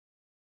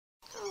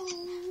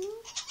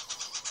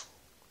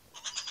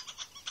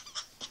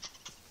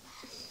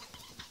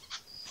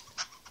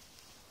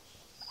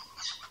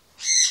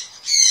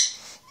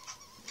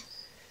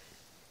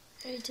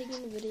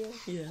taking the video?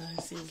 Yeah,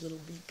 I see his little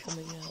beak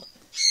coming out.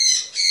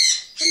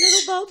 The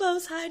little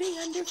Bobo's hiding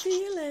under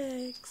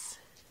Felix.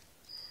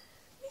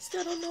 We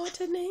still don't know what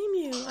to name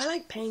you. I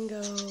like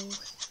Pango.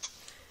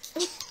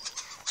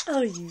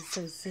 Oh, you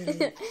so silly.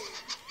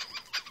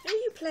 Are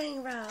you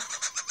playing rough?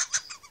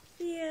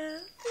 Yeah.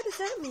 What does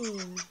that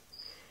mean?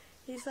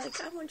 He's like,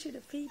 I want you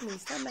to feed me.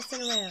 Stop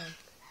messing around.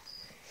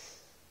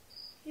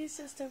 He's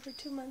just over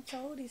 2 months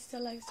old. He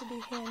still likes to be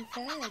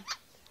hand-fed.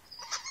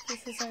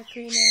 This is our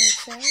green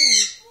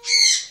Aracari.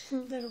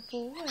 Little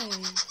boy.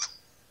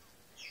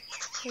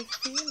 With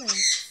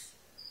Felix.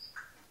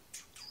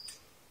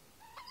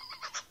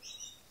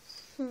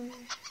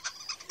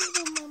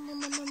 Little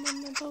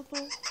mama,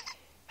 Bobo.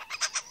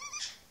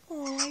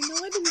 Oh, I know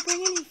I didn't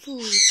bring any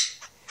food.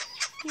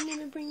 Didn't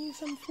even bring you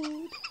some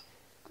food?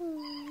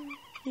 Oh.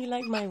 You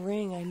like my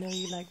ring. I know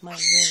you like my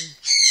ring.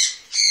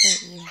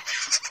 Don't you?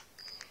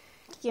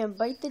 You can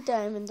bite the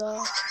diamond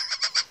off.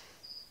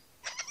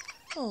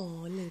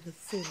 Oh, little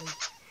silly.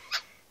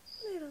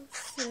 Little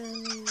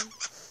silly.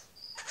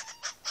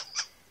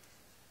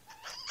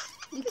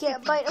 You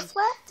can't bite a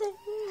flat thing.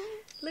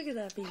 Look at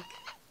that beak.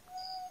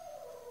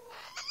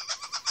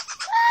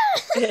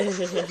 I'm trying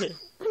to get it.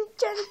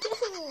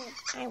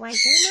 I want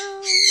your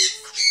nose.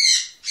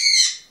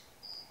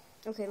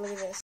 Okay, look at this.